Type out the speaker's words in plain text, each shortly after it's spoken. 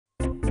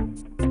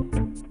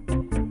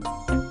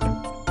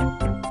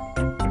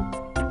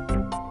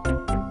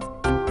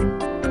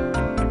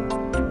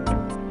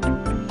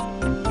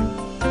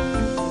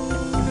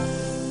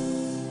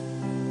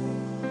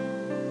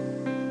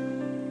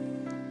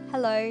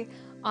Hello,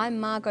 I'm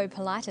Margot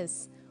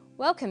Politis.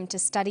 Welcome to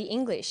Study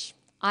English,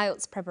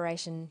 IELTS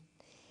preparation.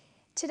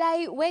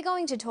 Today we're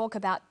going to talk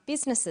about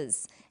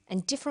businesses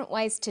and different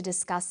ways to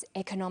discuss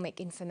economic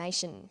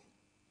information.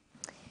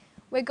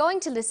 We're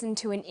going to listen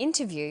to an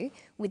interview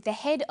with the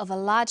head of a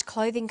large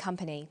clothing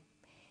company.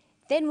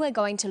 Then we're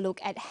going to look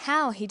at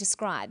how he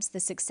describes the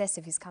success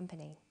of his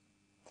company.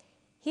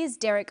 Here's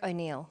Derek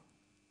O'Neill.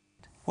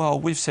 Well,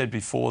 we've said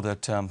before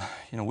that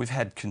we've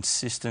had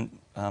consistent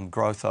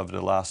growth over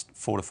the last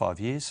 4 to 5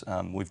 years.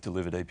 We've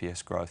delivered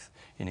EPS growth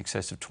in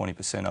excess of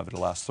 20% over the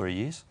last 3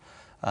 years.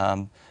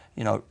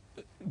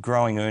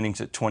 Growing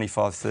earnings at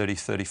 25, 30,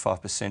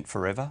 35%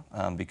 forever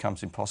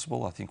becomes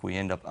impossible. I think we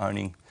end up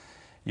owning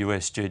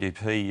US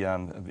GDP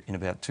in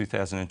about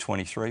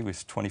 2023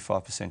 with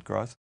 25%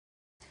 growth.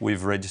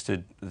 We've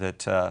registered that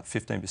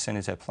 15%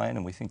 is our plan,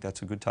 and we think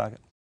that's a good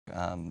target.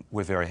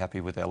 We're very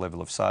happy with our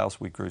level of sales.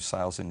 We grew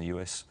sales in the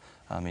US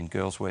in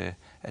girls wear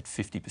at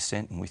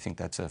 50%, and we think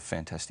that's a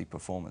fantastic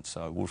performance.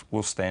 So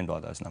we'll stand by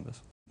those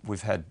numbers.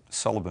 We've had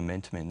solid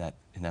momentum in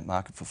that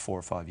market for 4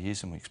 or 5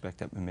 years, and we expect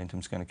that momentum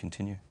is going to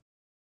continue.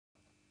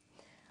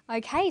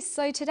 Okay,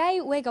 so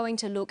today we're going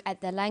to look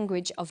at the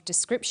language of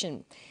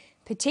description,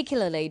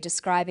 particularly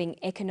describing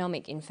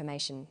economic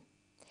information.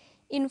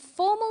 In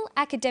formal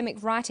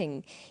academic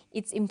writing,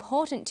 it's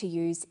important to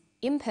use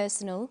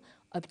impersonal,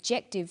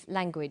 objective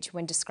language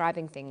when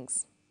describing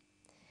things.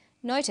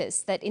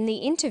 Notice that in the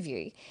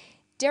interview,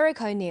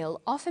 Derek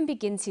O'Neill often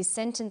begins his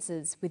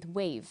sentences with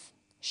we've,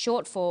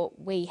 short for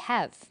we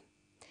have.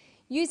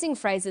 Using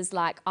phrases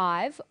like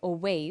I've or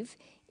we've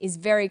is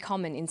very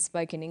common in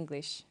spoken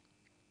English.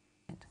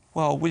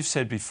 Well, we've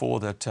said before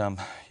that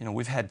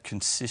we've had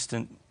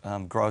consistent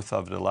growth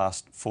over the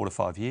last 4 to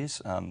 5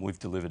 years. We've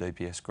delivered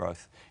EPS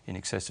growth in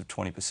excess of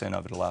 20%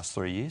 over the last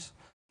 3 years.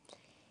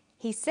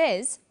 He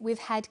says we've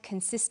had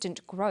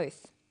consistent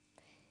growth.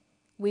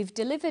 We've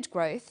delivered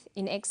growth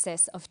in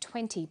excess of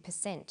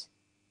 20%.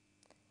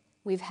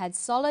 We've had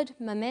solid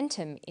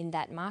momentum in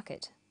that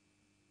market.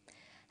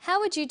 How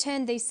would you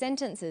turn these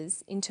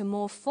sentences into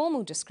more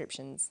formal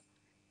descriptions?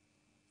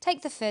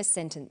 Take the first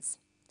sentence.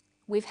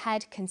 We've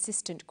had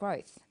consistent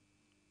growth.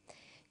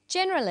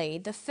 Generally,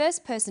 the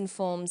first person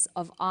forms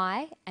of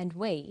I and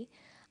we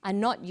are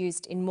not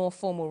used in more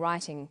formal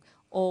writing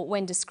or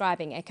when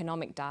describing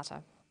economic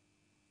data.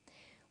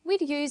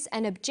 We'd use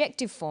an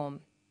objective form.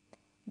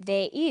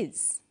 There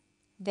is,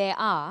 there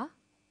are,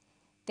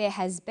 there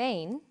has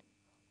been,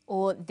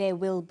 or there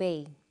will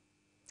be.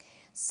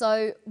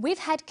 So we've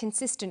had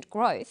consistent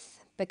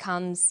growth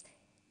becomes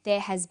there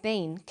has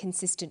been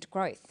consistent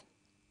growth.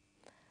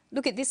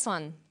 Look at this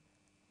one.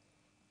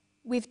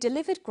 We've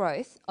delivered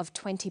growth of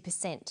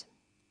 20%.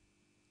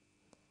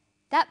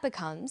 That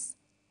becomes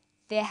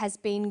there has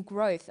been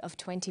growth of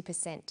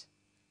 20%.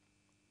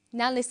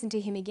 Now listen to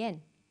him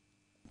again.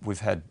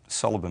 We've had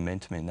solid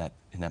momentum in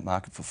that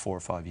market for 4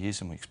 or 5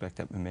 years, and we expect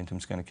that momentum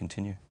is going to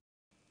continue.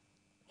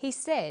 He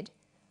said,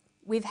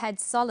 we've had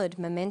solid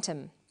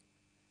momentum.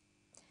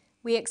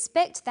 We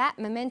expect that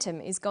momentum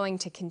is going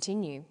to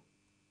continue.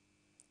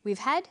 We've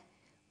had,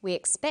 we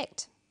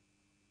expect.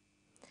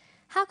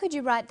 How could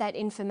you write that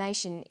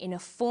information in a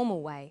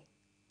formal way?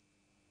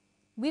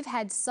 We've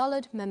had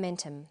solid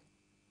momentum.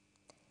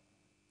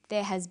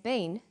 There has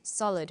been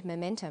solid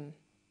momentum.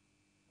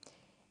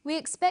 We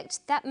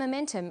expect that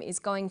momentum is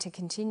going to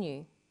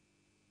continue.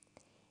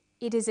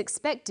 It is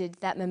expected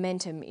that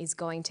momentum is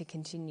going to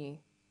continue.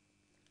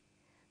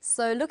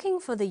 So looking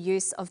for the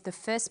use of the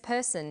first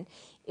person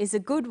is a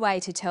good way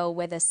to tell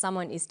whether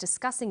someone is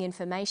discussing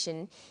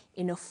information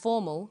in a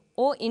formal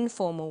or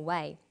informal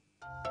way.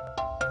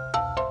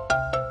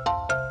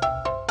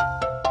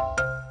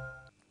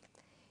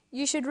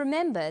 You should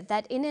remember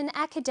that in an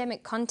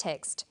academic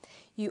context,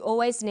 you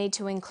always need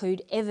to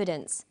include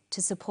evidence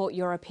to support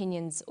your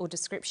opinions or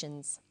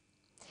descriptions.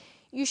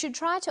 You should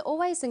try to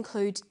always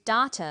include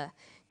data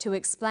to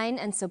explain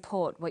and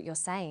support what you're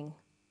saying.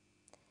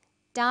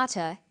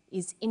 Data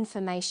is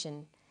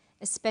information,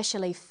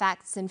 especially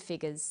facts and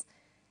figures,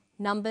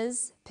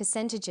 numbers,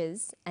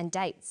 percentages, and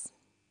dates.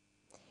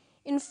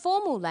 In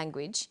formal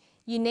language,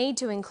 you need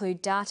to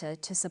include data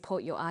to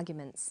support your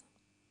arguments.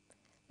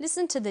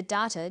 Listen to the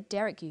data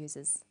Derek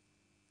uses.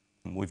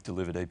 We've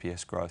delivered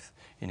EPS growth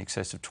in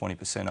excess of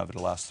 20% over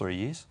the last 3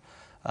 years.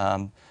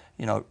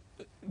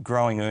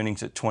 Growing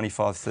earnings at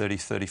 25, 30,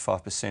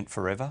 35%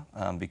 forever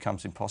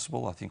becomes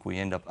impossible. I think we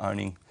end up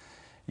owning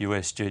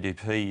US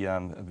GDP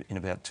in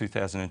about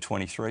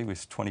 2023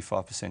 with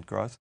 25%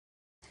 growth.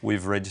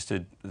 We've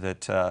registered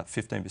that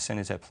 15%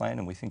 is our plan,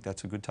 and we think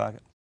that's a good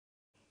target.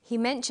 He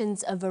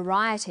mentions a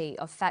variety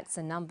of facts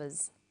and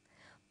numbers,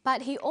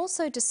 but he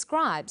also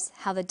describes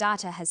how the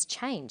data has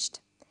changed.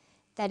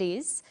 That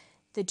is,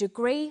 the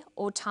degree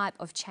or type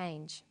of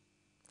change.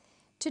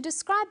 To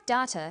describe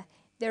data,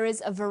 there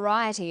is a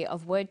variety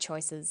of word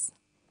choices.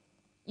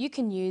 You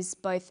can use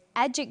both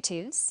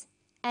adjectives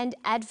and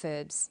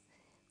adverbs,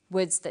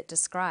 words that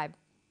describe.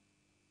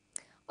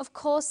 Of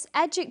course,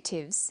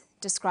 adjectives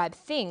describe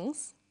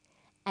things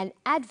and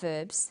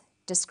adverbs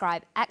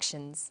describe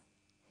actions.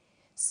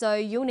 so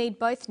you'll need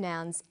both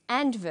nouns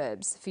and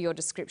verbs for your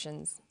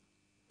descriptions.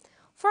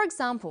 For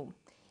example,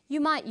 you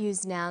might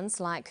use nouns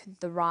like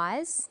the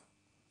rise,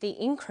 the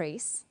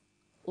increase,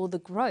 or the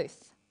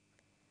growth.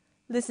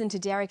 Listen to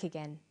Derek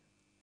again.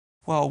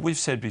 Well, we've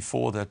said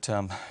before that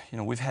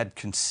we've had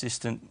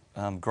consistent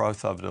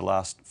growth over the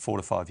last 4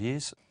 to 5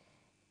 years.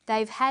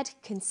 They've had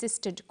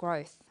consistent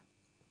growth.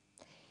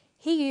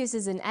 He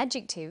uses an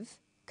adjective,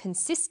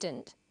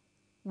 consistent,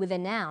 with a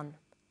noun,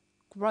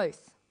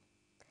 growth.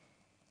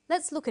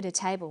 Let's look at a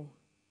table.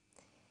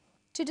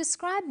 To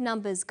describe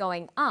numbers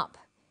going up,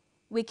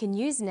 we can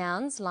use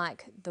nouns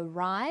like the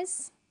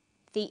rise,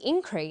 the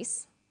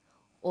increase,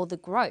 or the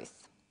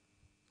growth.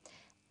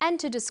 And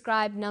to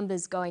describe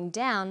numbers going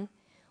down,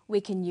 we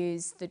can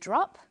use the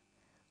drop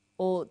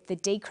or the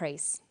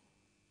decrease.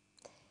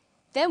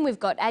 Then we've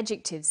got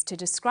adjectives to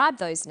describe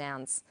those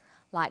nouns,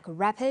 like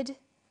rapid,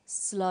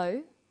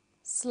 slow,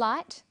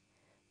 slight,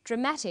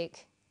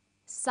 dramatic,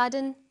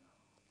 sudden,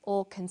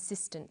 or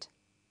consistent.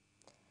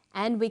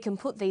 And we can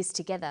put these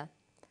together.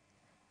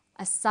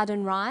 A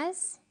sudden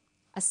rise,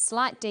 a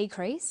slight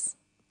decrease,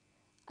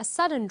 a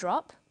sudden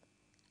drop,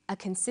 a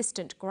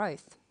consistent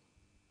growth.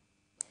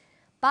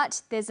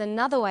 But there's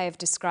another way of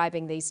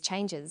describing these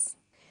changes.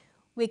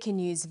 We can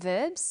use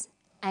verbs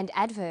and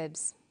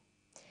adverbs.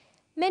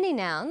 Many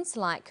nouns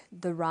like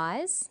the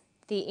rise,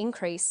 the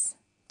increase,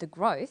 the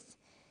growth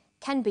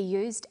can be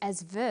used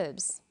as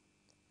verbs.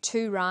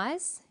 To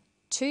rise,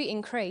 to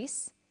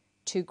increase,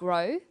 to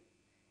grow,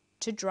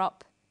 to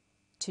drop,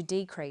 to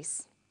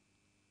decrease.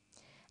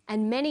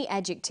 And many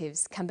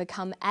adjectives can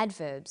become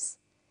adverbs.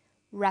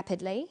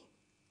 Rapidly,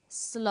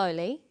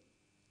 slowly,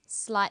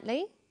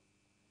 slightly,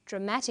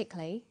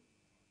 dramatically,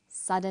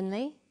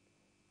 suddenly,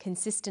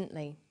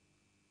 consistently.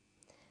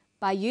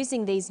 By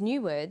using these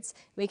new words,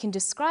 we can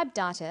describe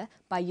data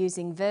by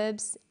using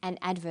verbs and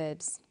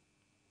adverbs.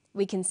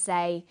 We can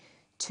say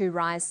to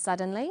rise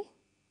suddenly,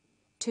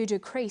 to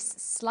decrease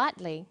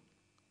slightly,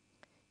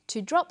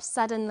 to drop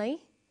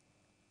suddenly,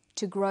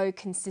 to grow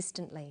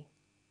consistently.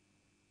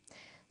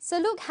 So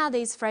look how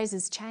these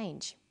phrases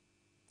change.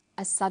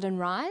 A sudden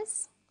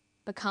rise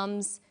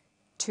becomes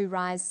to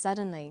rise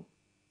suddenly.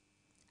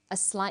 A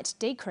slight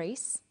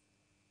decrease,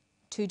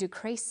 to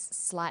decrease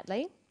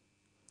slightly.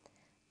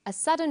 A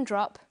sudden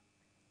drop,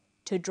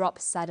 to drop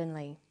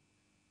suddenly.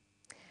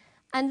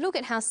 And look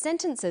at how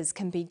sentences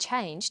can be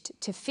changed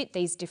to fit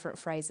these different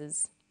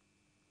phrases.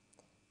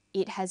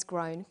 It has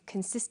grown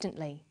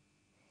consistently.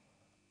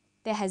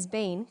 There has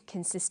been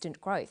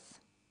consistent growth.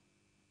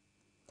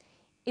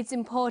 It's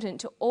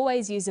important to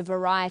always use a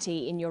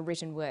variety in your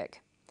written work.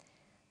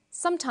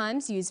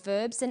 Sometimes use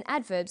verbs and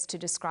adverbs to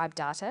describe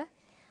data,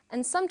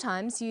 and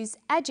sometimes use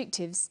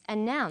adjectives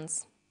and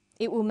nouns.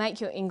 It will make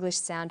your English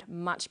sound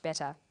much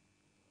better.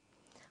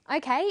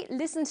 Okay,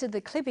 listen to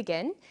the clip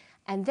again,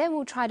 and then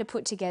we'll try to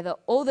put together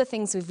all the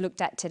things we've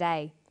looked at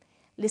today.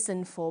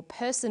 Listen for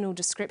personal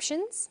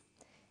descriptions,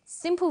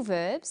 simple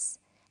verbs,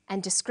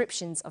 and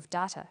descriptions of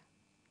data.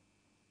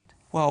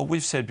 Well,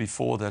 we've said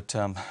before that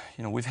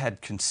we've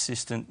had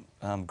consistent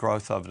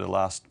growth over the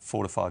last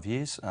 4 to 5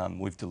 years.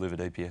 We've delivered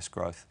EPS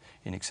growth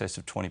in excess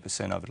of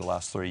 20% over the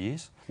last 3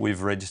 years.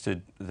 We've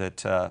registered that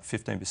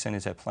 15%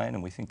 is our plan,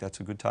 and we think that's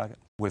a good target.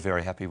 We're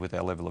very happy with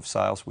our level of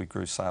sales. We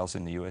grew sales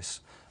in the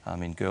US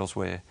in girls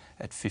wear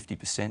at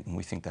 50%, and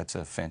we think that's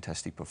a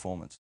fantastic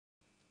performance.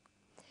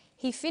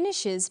 He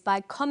finishes by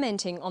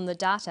commenting on the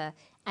data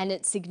and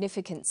its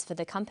significance for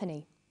the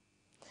company.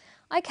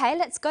 Okay,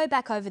 let's go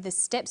back over the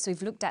steps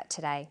we've looked at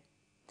today.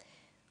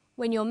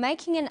 When you're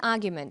making an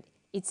argument,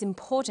 it's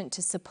important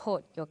to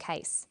support your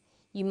case.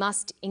 You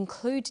must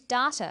include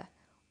data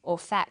or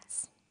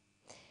facts.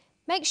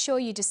 Make sure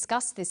you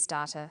discuss this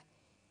data.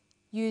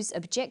 Use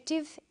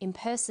objective,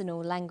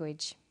 impersonal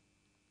language.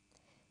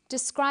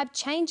 Describe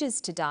changes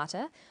to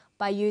data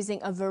by using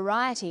a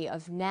variety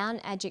of noun,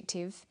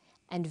 adjective,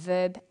 and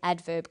verb,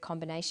 adverb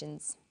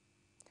combinations.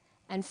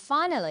 And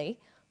finally,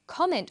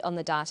 comment on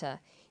the data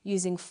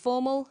using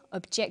formal,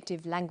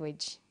 objective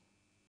language.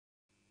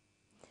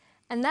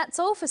 And that's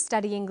all for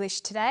Study English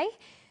today.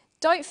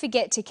 Don't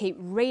forget to keep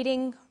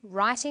reading,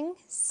 writing,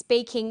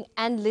 speaking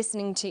and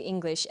listening to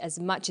English as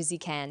much as you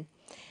can.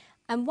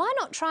 And why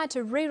not try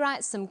to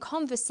rewrite some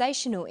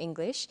conversational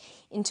English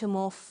into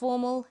more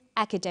formal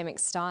academic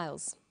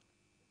styles?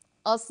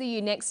 I'll see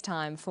you next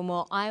time for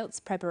more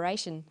IELTS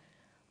preparation.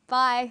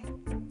 Bye!